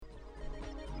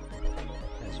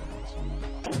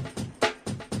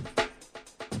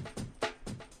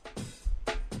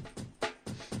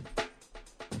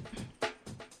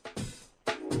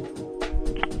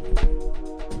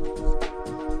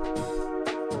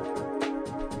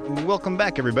Welcome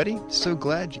back, everybody. So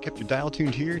glad you kept your dial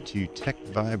tuned here to Tech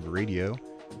Vibe Radio.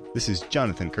 This is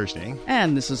Jonathan Kirsting.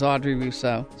 And this is Audrey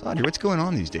Rousseau. So, Audrey, what's going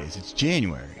on these days? It's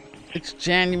January. It's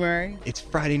January. It's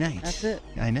Friday night. That's it.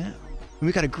 I know. And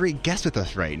we got a great guest with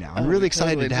us right now. I'm really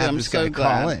excited to have this guy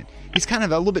call in. He's kind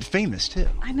of a little bit famous, too.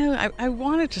 I know. I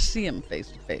wanted to see him face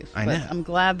to face. I know. I'm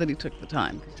glad that he took the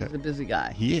time because he's a busy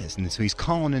guy. He is. And so he's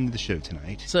calling into the show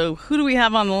tonight. So who do we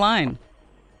have on the line?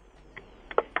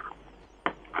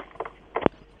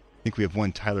 I think we have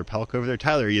one Tyler Palko over there.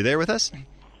 Tyler, are you there with us?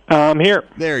 I'm here.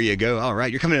 There you go. All right.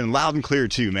 You're coming in loud and clear,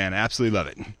 too, man. I absolutely love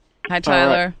it. Hi,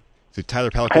 Tyler. Right. So Tyler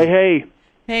Palko. Hey.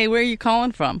 Hey, where are you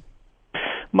calling from?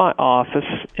 My office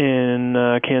in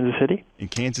Kansas City. In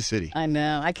Kansas City. I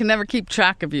know. I can never keep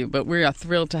track of you, but we are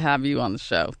thrilled to have you on the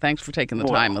show. Thanks for taking the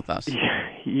time with us.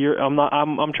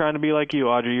 I'm trying to be like you,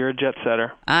 Audrey. You're a jet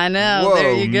setter. I know. Whoa,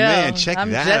 there you go. Man, check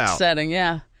I'm that jet out. setting,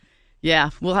 yeah.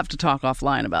 Yeah, we'll have to talk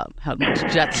offline about how much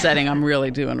jet setting I'm really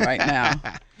doing right now.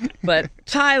 But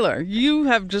Tyler, you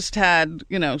have just had,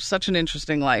 such an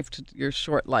interesting life, your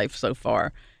short life so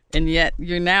far, and yet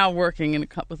you're now working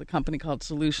with a company called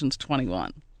Solutions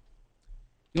 21.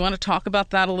 You want to talk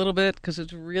about that a little bit? Because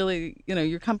it's really,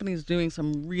 your company is doing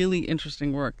some really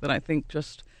interesting work that I think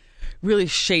just really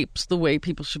shapes the way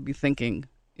people should be thinking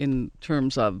in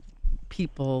terms of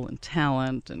people and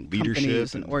talent and leadership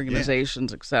companies and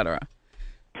organizations, et cetera.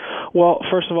 Well,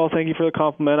 first of all, thank you for the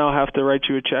compliment. I'll have to write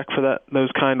you a check for those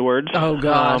kind words. Oh,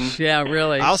 gosh. Yeah,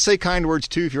 really. I'll say kind words,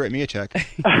 too, if you write me a check.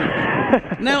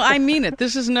 No, I mean it.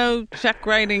 This is no check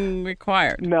writing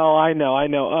required. No, I know.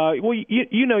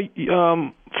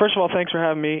 Well, first of all, thanks for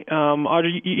having me.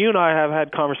 Audrey, you and I have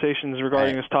had conversations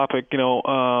regarding this topic,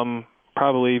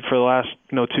 probably for the last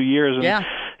 2 years,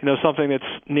 and something that's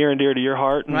near and dear to your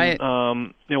heart. And, right.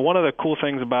 One of the cool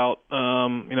things about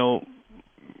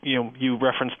you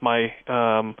referenced my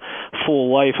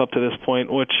full life up to this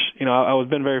point, which I was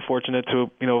been very fortunate to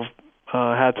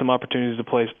had some opportunities to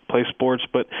play sports,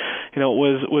 but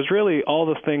was really all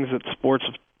the things that sports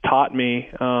have taught me.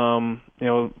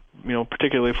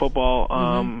 Particularly football,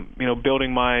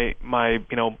 building my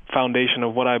foundation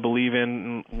of what I believe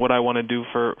in and what I want to do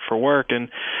for work. And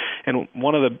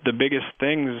one of the biggest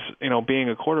things, being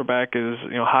a quarterback is,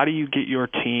 how do you get your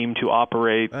team to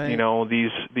operate, right.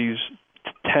 These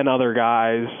 10 other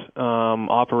guys,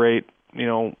 operate,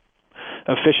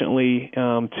 efficiently,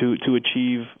 to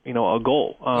achieve, a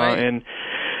goal. Right.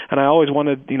 And I always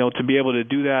wanted, to be able to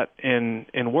do that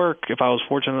in work if I was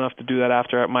fortunate enough to do that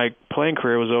after my playing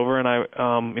career was over. And I,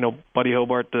 Buddy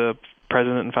Hobart, the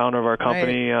president and founder of our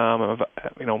company,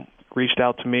 right. Reached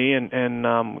out to me and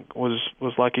was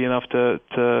lucky enough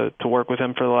to work with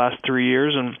him for the last 3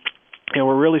 years. And,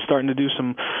 we're really starting to do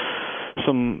some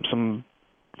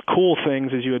cool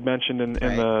things, as you had mentioned, in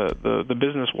the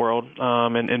business world,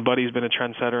 and Buddy's been a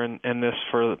trendsetter in this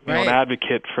for an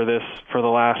advocate for this for the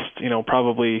last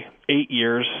probably 8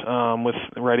 years, with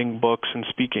writing books and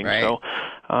speaking. Right. So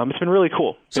it's been really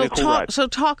cool. So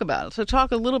talk about it. So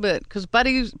talk a little bit, because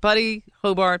Buddy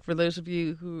Hobart, for those of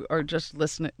you who are just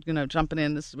listening, jumping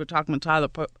in, we're talking with Tyler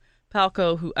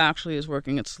Palko, who actually is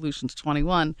working at Solutions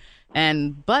 21,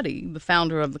 and Buddy, the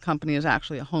founder of the company, is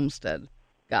actually a Homestead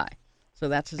guy. So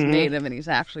that's his native, and he's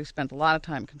actually spent a lot of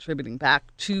time contributing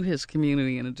back to his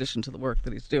community in addition to the work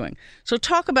that he's doing. So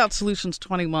talk about Solutions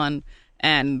 21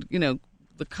 and,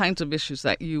 the kinds of issues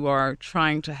that you are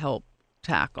trying to help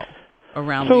tackle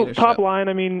around leadership. So top line,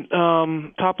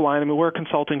 we're a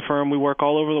consulting firm. We work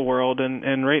all over the world,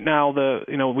 and right now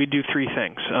we do three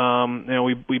things.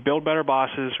 We build better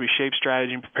bosses, we shape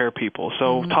strategy, and prepare people.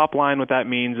 So top line, what that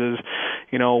means is,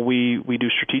 we do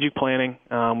strategic planning.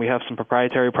 We have some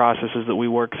proprietary processes that we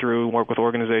work through, work with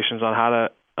organizations on how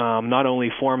to not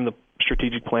only form the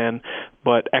strategic plan,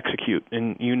 but execute.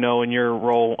 And in your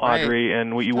role, Audrey,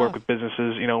 and what you work with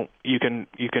businesses, you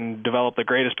can develop the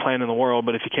greatest plan in the world,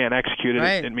 but if you can't execute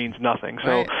it, it means nothing.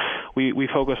 So we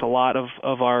focus a lot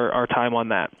of our time on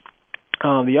that.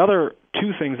 The other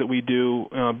two things that we do,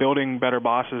 building better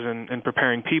bosses and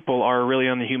preparing people, are really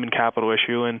on the human capital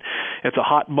issue. And it's a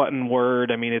hot button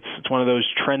word. I mean, it's one of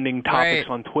those trending topics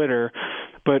on Twitter.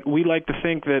 But we like to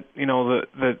think that,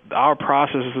 that our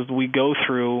processes we go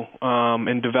through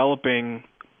in developing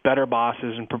better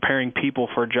bosses and preparing people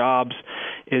for jobs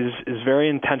is very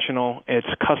intentional. It's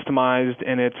customized,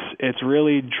 and it's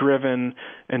really driven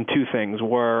in two things,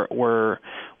 where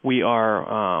we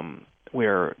are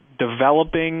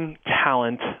developing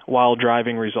talent while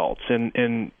driving results.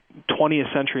 And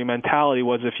 20th century mentality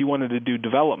was if you wanted to do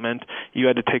development, you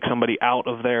had to take somebody out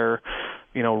of their,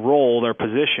 role, their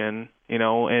position,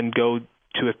 and go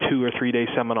to a 2 or 3 day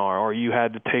seminar, or you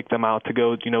had to take them out to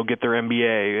go, get their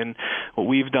MBA. And what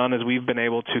we've done is we've been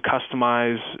able to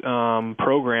customize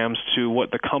programs to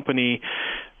what the company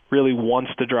really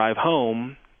wants to drive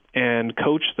home and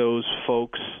coach those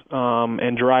folks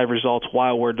and drive results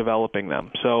while we're developing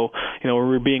them. So,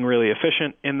 we're being really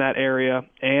efficient in that area.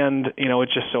 And, it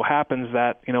just so happens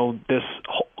that, this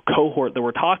cohort that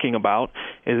we're talking about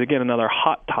is, again, another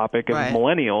hot topic of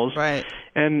millennials. Right.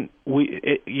 And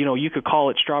you could call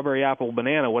it strawberry, apple,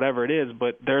 banana, whatever it is,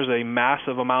 but there's a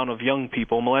massive amount of young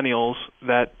people, millennials,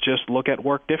 that just look at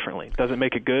work differently. Doesn't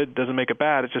make it good, doesn't make it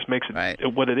bad. It just makes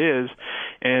it what it is.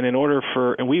 And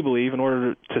we believe in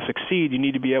order to succeed, you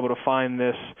need to be able to find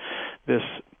this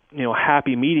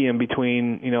happy medium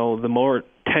between, the more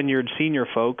tenured senior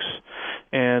folks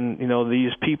and,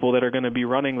 these people that are going to be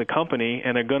running the company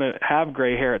and are going to have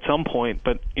gray hair at some point.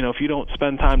 But, if you don't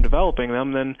spend time developing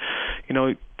them, then,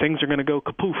 things are going to go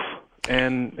kapoof.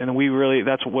 And we really,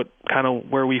 that's what kind of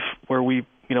where we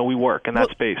work in that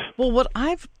space. Well, what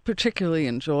I've particularly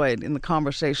enjoyed in the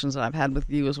conversations that I've had with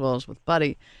you as well as with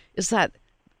Buddy is that,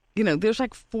 there's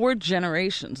like 4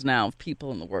 generations now of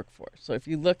people in the workforce. So if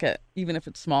you look at, even if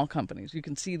it's small companies, you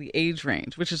can see the age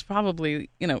range, which is probably,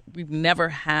 we've never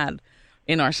had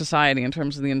in our society in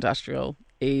terms of the industrial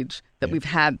age that we've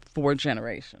had 4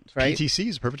 generations, right? PTC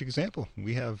is a perfect example.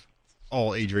 We have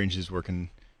all age ranges working.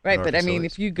 Right, but I mean,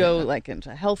 if you go like into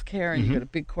healthcare and you go to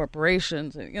big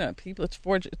corporations, and people, it's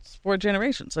four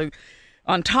generations. So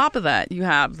on top of that, you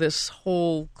have this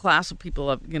whole class of people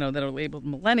that are labeled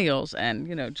millennials,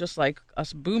 and just like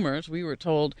us boomers, we were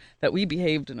told that we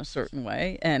behaved in a certain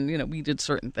way, and we did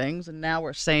certain things, and now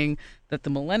we're saying that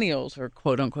the millennials are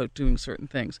quote unquote doing certain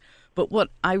things. But what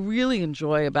I really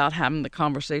enjoy about having the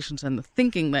conversations and the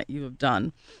thinking that you have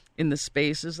done in the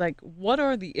space is like, what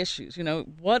are the issues?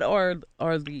 What are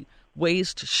the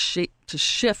ways to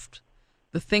shift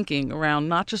the thinking around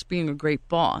not just being a great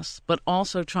boss, but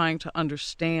also trying to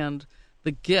understand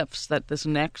the gifts that this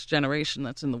next generation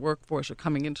that's in the workforce or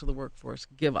coming into the workforce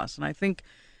give us. And I think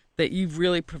that you've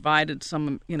really provided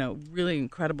some, really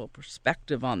incredible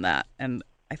perspective on that. And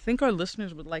I think our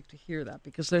listeners would like to hear that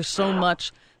because there's so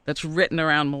much that's written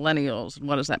around millennials and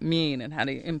what does that mean and how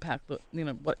do you impact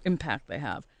what impact they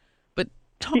have. But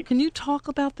can you talk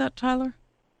about that, Tyler?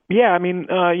 Yeah, I mean,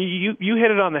 you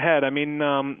hit it on the head. I mean,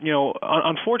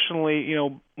 unfortunately,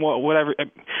 whatever.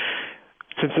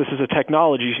 Since this is a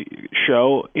technology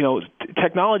show,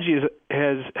 technology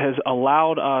has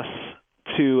allowed us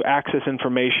to access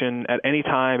information at any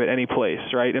time, at any place,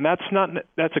 right? And that's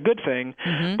a good thing,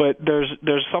 but there's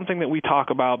something that we talk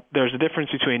about. There's a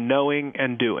difference between knowing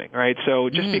and doing, right? So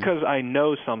just because I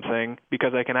know something,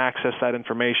 because I can access that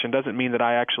information, doesn't mean that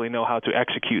I actually know how to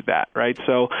execute that, right?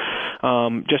 So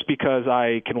just because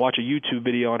I can watch a YouTube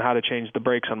video on how to change the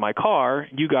brakes on my car,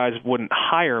 you guys wouldn't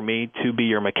hire me to be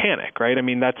your mechanic, right? I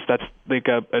mean, that's like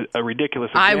a ridiculous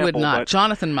example. I would not.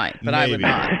 Jonathan might, but maybe. I would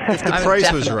not. If the price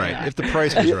was right. Not. If the price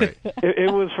was right.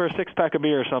 It was for a 6-pack of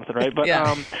beer or something, right? But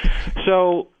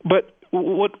but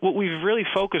what we've really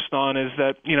focused on is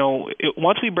that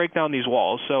once we break down these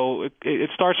walls, so it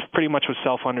starts pretty much with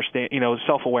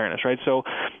self-awareness, right? So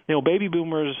baby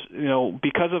boomers,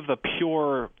 because of the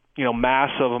pure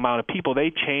massive amount of people,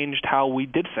 they changed how we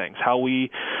did things, how we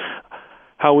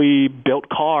built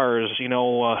cars,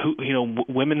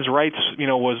 women's rights,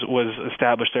 was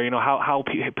established there,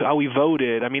 how we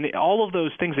voted. I mean, all of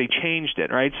those things, they changed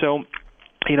it, right? So,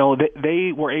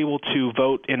 they were able to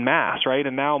vote in mass, right?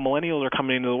 And now millennials are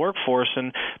coming into the workforce,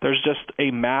 and there's just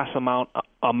a mass amount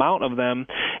of them.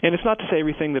 And it's not to say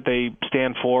everything that they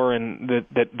stand for and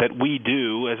that we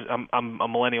do, as I'm a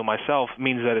millennial myself,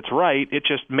 means that it's right. It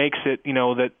just makes it,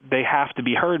 that they have to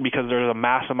be heard because there's a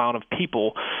mass amount of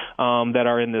people that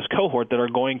are in this cohort that are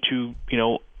going to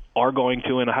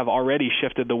and have already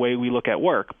shifted the way we look at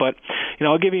work. But,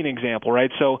 I'll give you an example,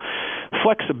 right? So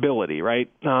flexibility, right?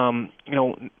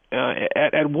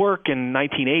 At work in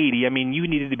 1980, I mean, you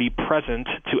needed to be present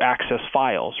to access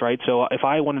files, right? So if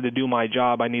I wanted to do my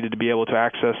job, I needed to be able to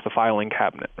access the filing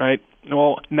cabinet, right?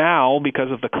 Well, now,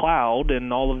 because of the cloud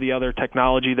and all of the other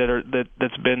technology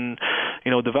that's been,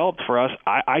 developed for us,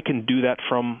 I can do that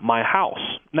from my house.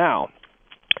 Now,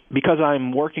 because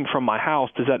I'm working from my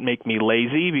house, does that make me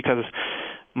lazy because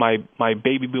my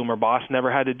baby boomer boss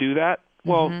never had to do that?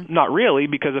 Well, not really,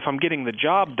 because if I'm getting the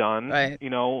job done, right,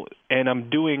 and I'm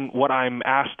doing what I'm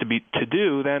asked to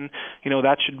do, then,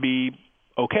 that should be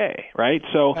okay, right?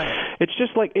 So it's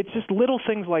just little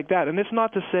things like that. And it's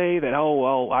not to say that, oh,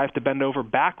 well, I have to bend over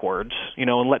backwards,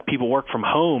 and let people work from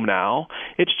home now.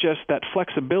 It's just that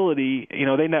flexibility,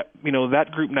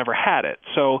 that group never had it.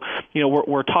 So,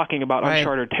 we're talking about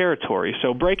uncharted territory.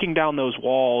 So breaking down those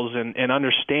walls and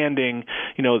understanding,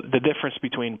 the difference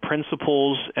between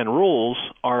principles and rules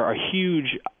are a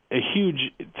huge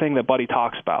thing that Buddy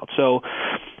talks about. So,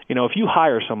 if you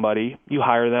hire somebody, you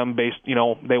hire them based, you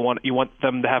want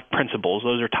them to have principles.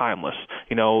 Those are timeless.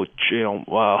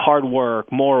 Hard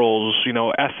work, morals,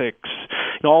 ethics,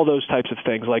 all those types of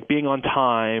things, like being on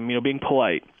time, being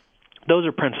polite. Those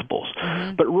are principles.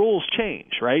 Mm-hmm. But rules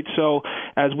change, right? So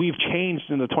as we've changed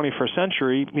in the 21st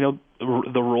century,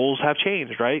 the rules have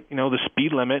changed, right? The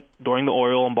speed limit during the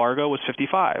oil embargo was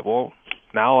 55. Well,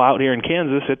 now out here in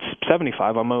Kansas, it's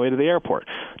 75 on my way to the airport.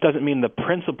 Doesn't mean the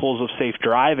principles of safe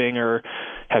driving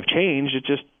have changed. It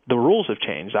just the rules have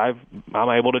changed. I'm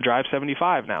able to drive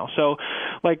 75 now. So,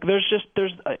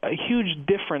 there's a huge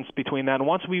difference between that. And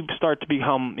once we start to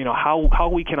become, how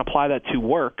we can apply that to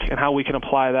work and how we can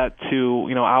apply that to,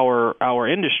 our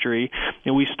industry,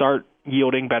 we start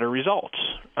yielding better results.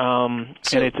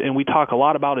 And we talk a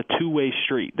lot about a two-way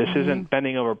street. This isn't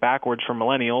bending over backwards for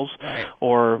millennials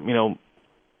or,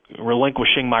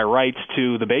 relinquishing my rights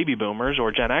to the baby boomers or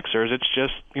Gen Xers. It's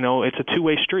just, it's a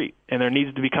two-way street, and there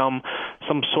needs to become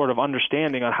some sort of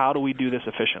understanding on how do we do this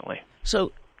efficiently.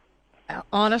 So,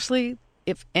 honestly,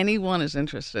 if anyone is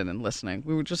interested in listening,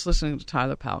 we were just listening to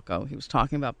Tyler Palko. He was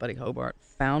talking about Buddy Hobart,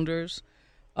 founders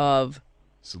of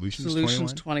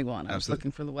Solutions 21. I was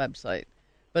looking for the website.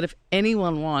 But if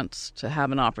anyone wants to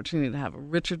have an opportunity to have a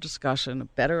richer discussion, a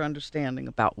better understanding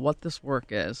about what this work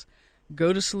is,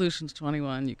 go to Solutions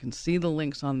 21. You can see the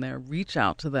links on there. Reach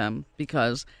out to them,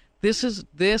 because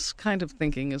this kind of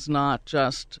thinking is not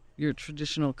just your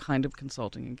traditional kind of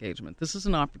consulting engagement. This is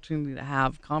an opportunity to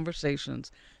have conversations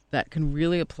that can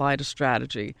really apply to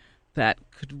strategy that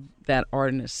are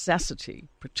a necessity,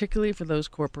 particularly for those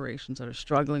corporations that are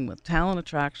struggling with talent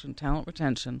attraction, talent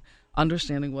retention,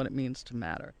 understanding what it means to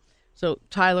matter. So,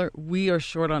 Tyler, we are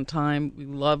short on time. We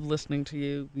love listening to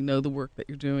you. We know the work that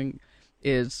you're doing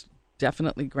is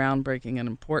definitely groundbreaking and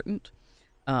important.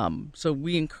 So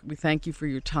we thank you for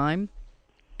your time,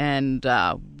 and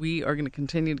we are going to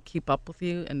continue to keep up with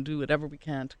you and do whatever we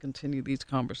can to continue these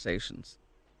conversations.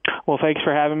 Well, thanks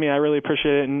for having me. I really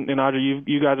appreciate it. And Audrey,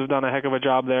 you guys have done a heck of a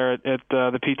job there at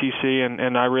the PTC,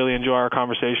 and I really enjoy our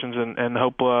conversations and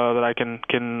hope that I can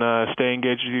stay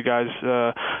engaged with you guys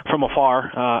from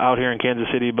afar out here in Kansas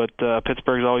City. But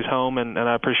Pittsburgh's always home, and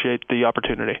I appreciate the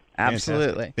opportunity. Absolutely.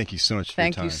 Fantastic. Thank you so much for your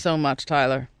time. Thank you so much,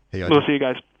 Tyler. Hey, Audrey. We'll see you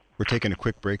guys. We're taking a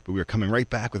quick break, but we are coming right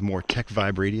back with more Tech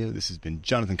Vibe Radio. This has been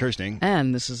Jonathan Kirsting.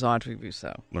 And this is Audrey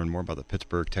Rousseau. Learn more about the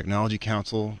Pittsburgh Technology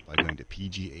Council by going to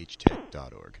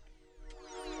pghtech.org.